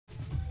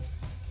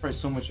Probably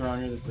so much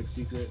around here that's like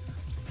secret.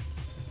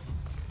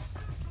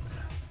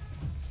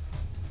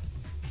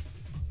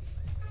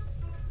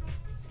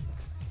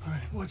 All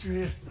right, watch your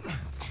head.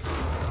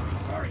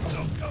 All right,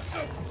 go, go,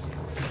 go.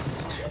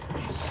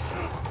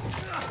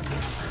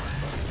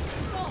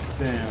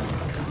 Damn.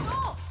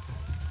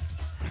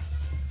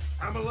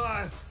 I'm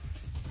alive.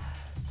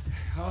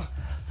 I'll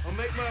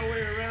make my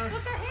way around.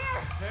 Look, they're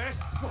here.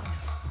 Tess? Run.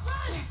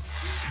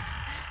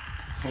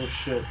 Oh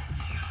shit.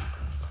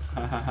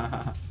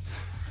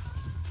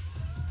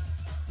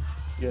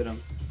 Get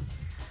him.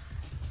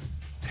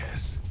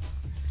 Tess.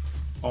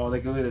 Oh,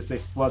 look at this. They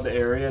flood the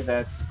area.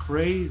 That's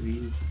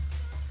crazy.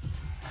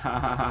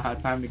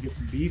 Time to get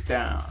some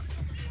beatdowns.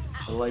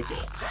 I like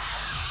it.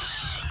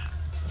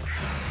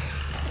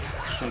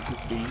 Shank his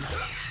beat.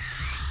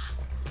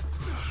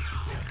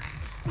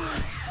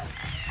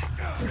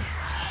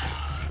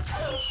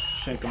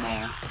 Shake them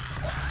all.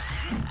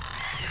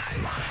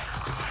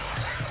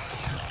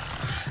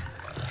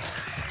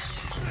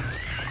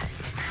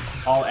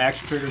 All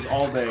action triggers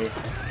all day.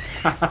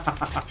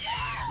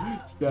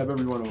 Stab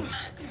every one of them.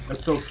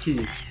 That's so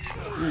key.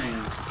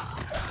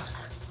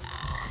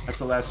 That's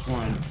the last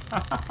one.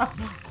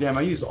 Damn,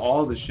 I used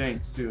all the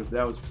shanks too.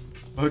 That was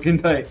fucking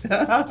tight.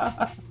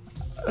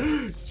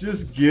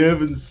 Just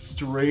giving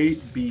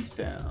straight beat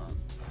down.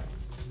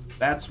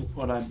 That's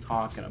what I'm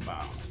talking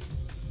about.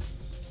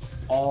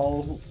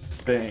 All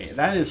day.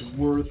 That is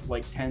worth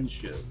like 10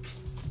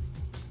 chips.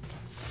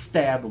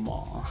 Stab them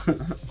all.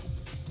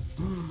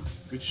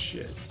 Good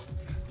shit.